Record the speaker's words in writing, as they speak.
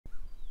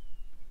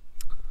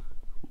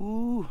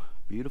Ooh,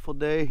 beautiful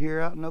day here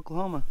out in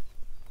Oklahoma.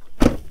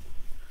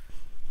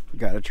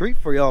 Got a treat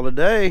for y'all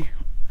today.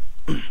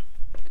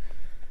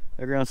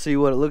 They're gonna see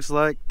what it looks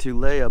like to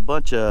lay a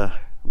bunch of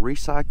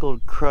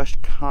recycled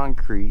crushed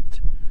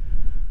concrete.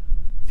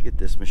 Let's get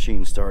this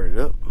machine started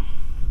up.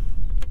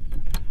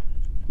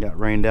 Got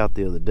rained out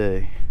the other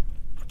day.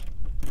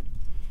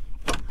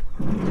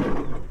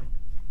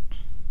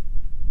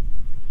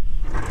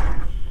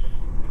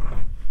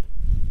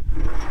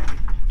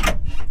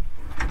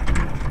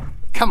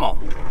 Come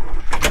on.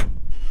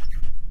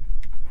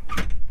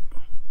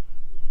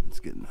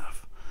 That's good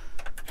enough.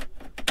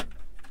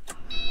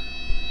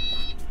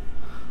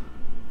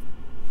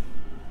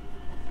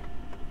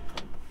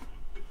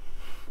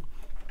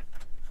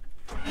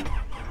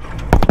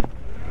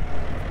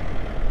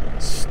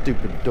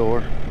 Stupid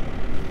door.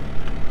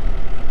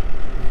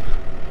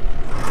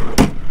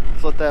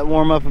 Let's let that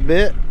warm up a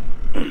bit.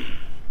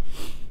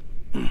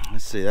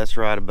 Let's see, that's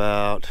right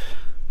about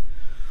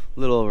a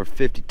little over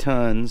 50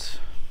 tons.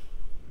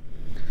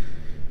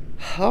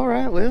 All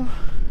right, well,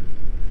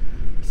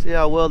 see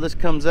how well this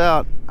comes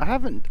out. I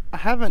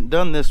haven't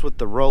done this with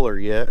the roller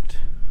yet.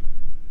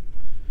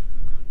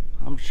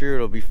 I'm sure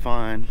it'll be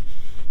fine.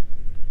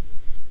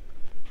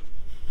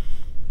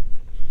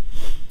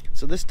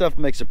 So this stuff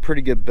makes a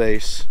pretty good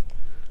base.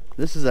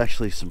 This is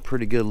actually some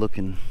pretty good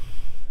looking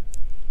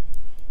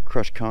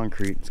crushed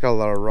concrete. It's got a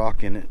lot of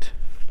rock in it.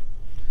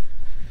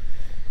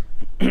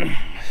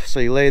 So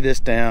you lay this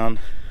down,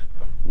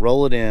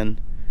 roll it in,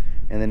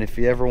 and then if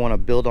you ever want to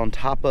build on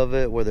top of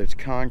it, whether it's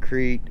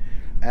concrete,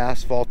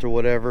 asphalt, or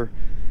whatever,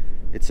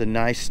 it's a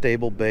nice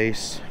stable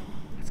base.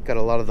 It's got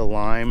a lot of the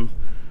lime,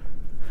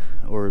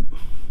 or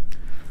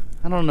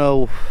I don't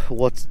know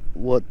what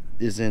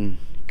is in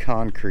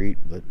concrete,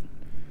 but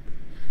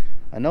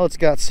I know it's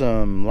got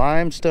some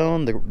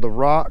limestone, the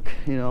rock,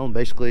 you know,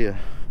 basically a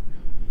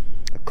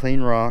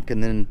clean rock,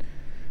 and then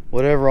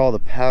whatever all the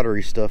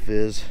powdery stuff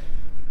is.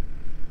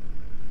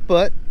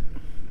 But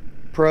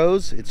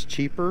pros, it's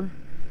cheaper.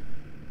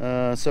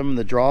 Some of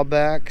the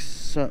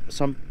drawbacks,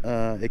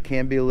 it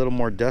can be a little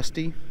more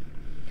dusty,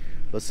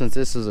 but since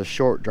this is a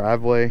short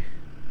driveway,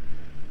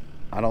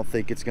 I don't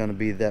think it's going to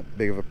be that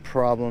big of a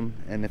problem.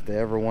 And if they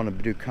ever want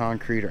to do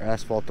concrete or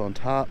asphalt on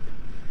top,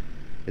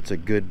 it's a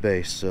good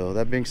base. So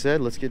that being said,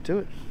 let's get to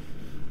it.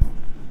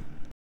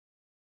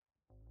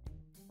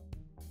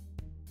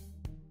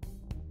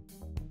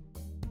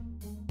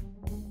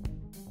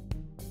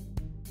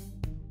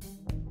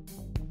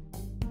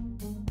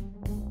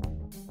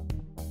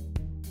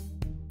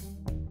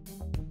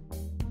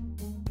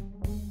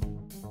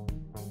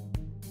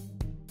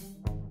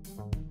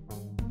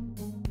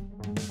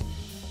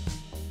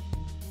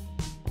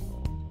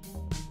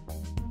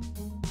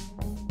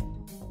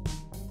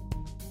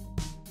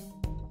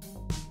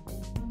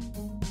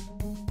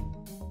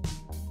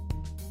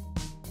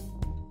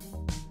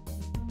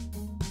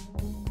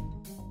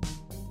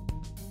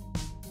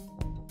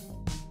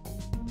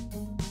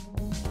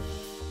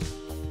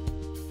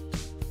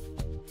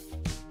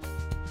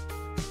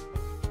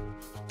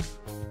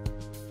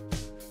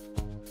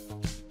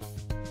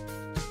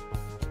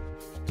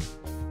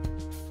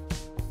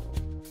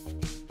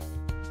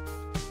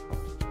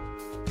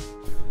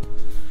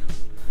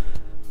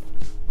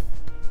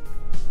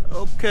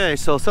 Okay,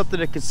 so something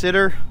to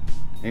consider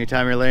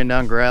anytime you're laying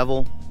down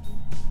gravel.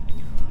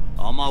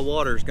 All my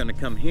water is going to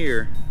come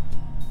here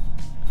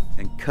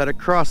and cut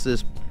across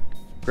this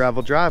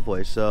gravel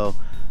driveway. So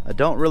I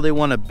don't really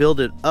want to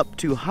build it up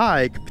too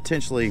high. It could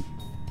potentially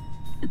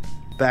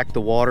back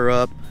the water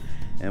up,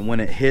 and when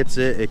it hits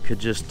it, it could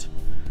just,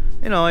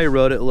 you know,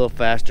 erode it a little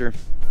faster.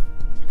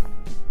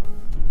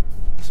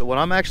 So what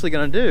I'm actually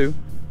going to do,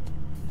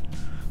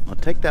 I'm going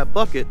to take that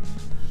bucket,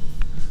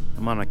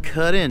 I'm gonna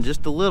cut in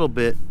just a little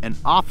bit and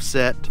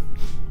offset.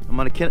 I'm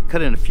gonna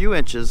cut in a few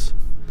inches,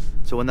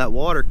 so when that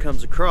water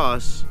comes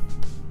across,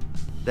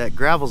 that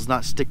gravel's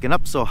not sticking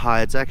up so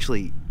high. It's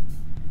actually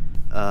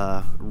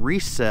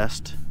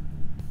recessed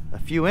a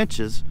few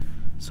inches,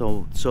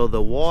 so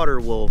the water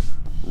will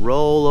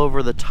roll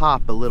over the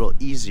top a little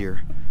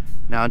easier.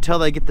 Now, until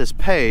they get this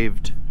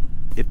paved,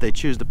 if they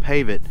choose to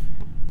pave it,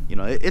 you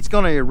know, it's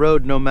gonna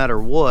erode no matter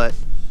what,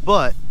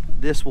 but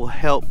this will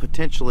help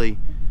potentially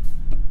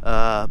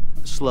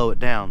slow it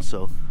down.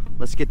 So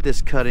let's get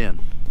this cut in.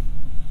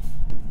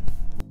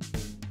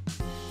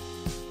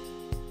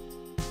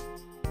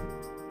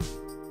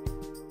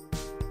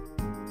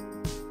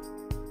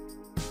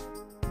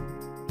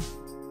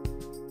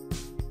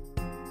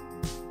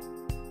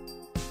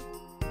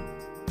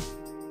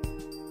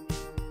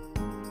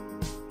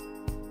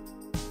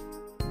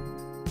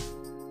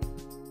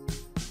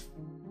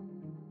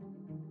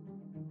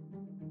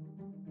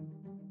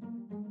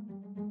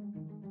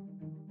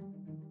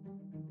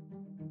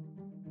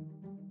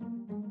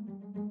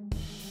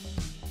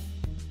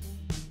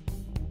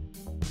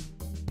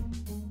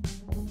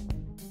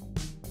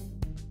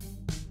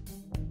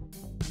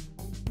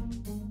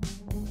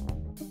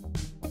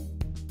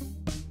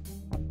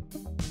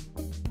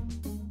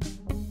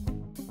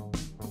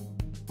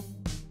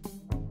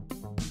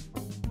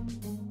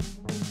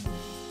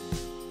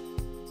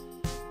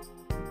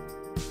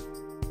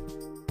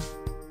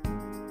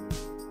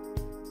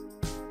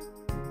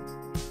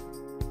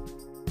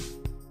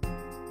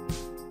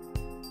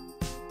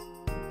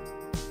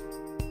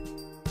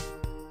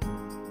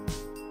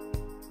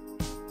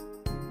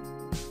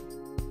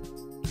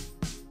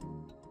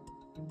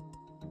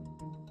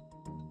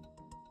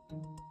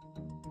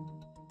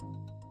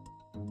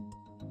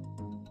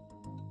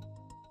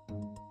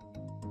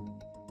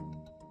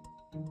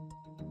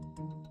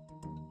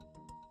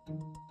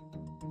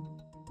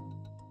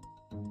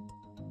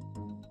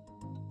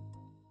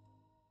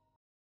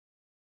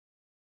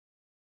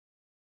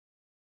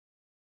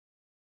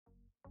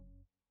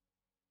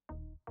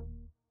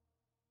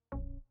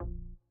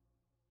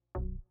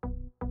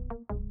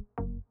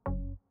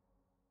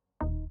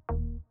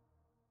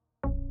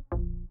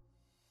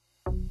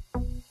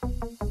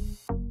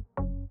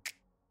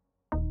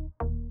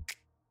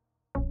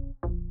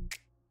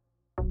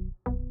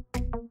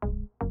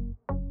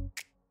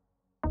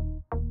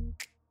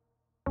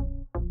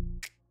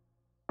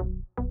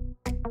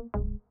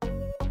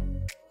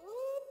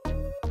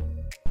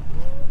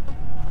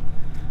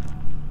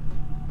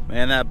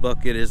 Man, that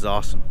bucket is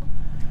awesome.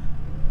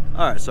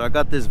 Alright, so I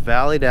got this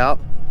valleyed out,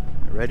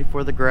 ready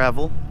for the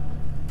gravel.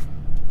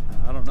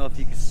 I don't know if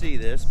you can see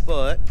this,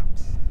 but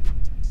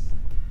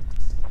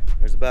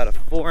there's about a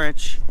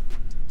 4-inch.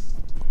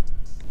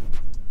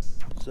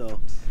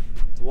 So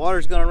the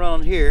water's gonna run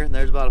on here, and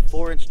there's about a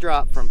 4-inch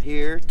drop from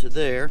here to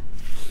there.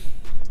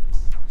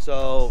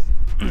 So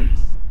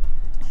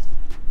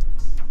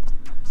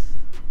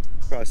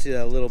probably see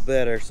that a little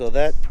better. So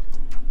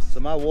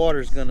my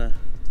water's gonna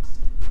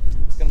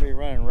be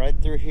running right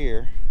through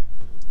here.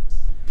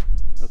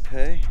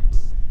 Okay,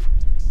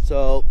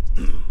 so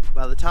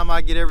by the time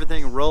I get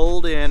everything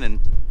rolled in and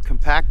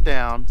compact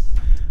down,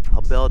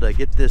 I'll be able to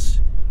get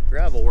this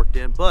gravel worked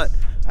in. But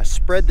I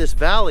spread this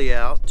valley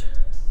out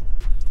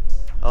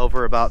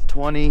over about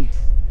 20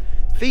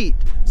 feet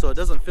so it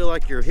doesn't feel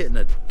like you're hitting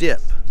a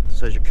dip.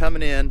 So as you're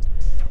coming in,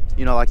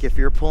 you know, like if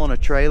you're pulling a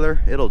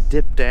trailer, it'll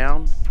dip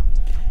down,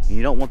 and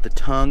you don't want the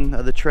tongue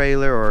of the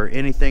trailer or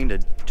anything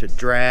to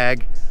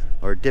drag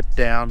or dip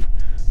down.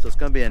 So it's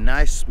going to be a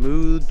nice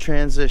smooth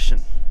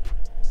transition.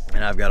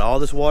 And I've got all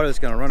this water that's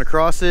going to run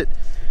across it,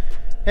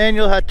 and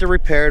you'll have to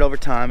repair it over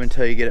time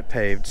until you get it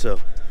paved. So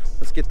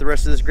let's get the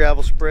rest of this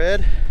gravel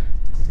spread,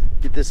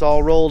 get this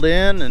all rolled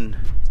in, and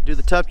do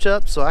the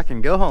touch-up so I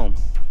can go home.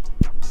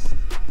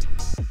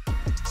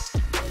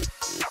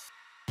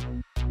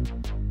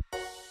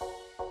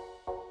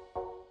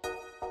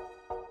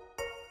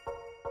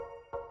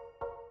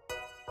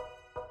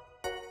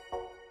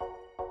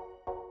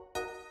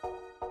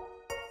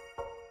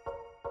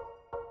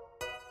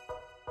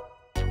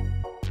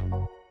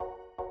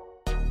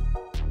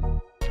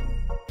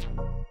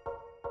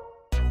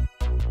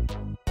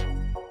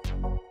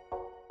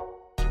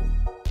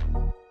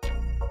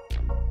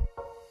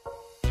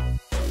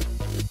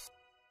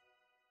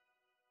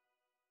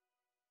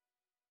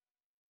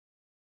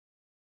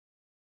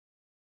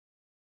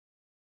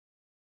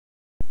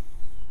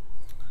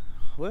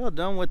 Well,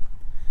 done with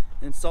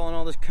installing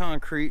all this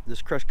concrete,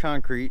 this crushed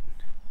concrete.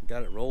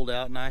 Got it rolled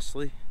out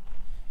nicely.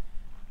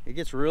 It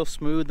gets real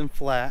smooth and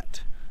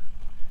flat.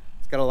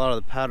 It's got a lot of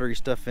the powdery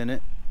stuff in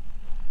it.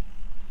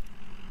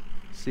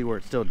 See where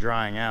it's still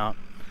drying out.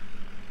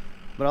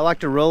 But I like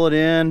to roll it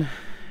in,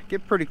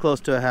 get pretty close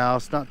to a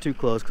house, not too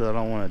close because I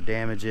don't want to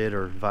damage it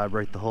or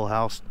vibrate the whole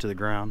house to the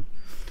ground.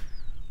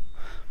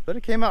 But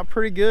it came out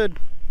pretty good.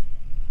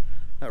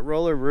 That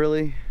roller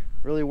really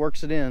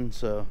works it in.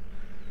 So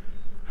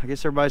I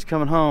guess everybody's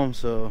coming home,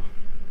 so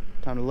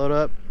time to load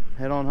up,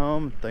 head on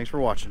home. Thanks for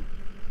watching.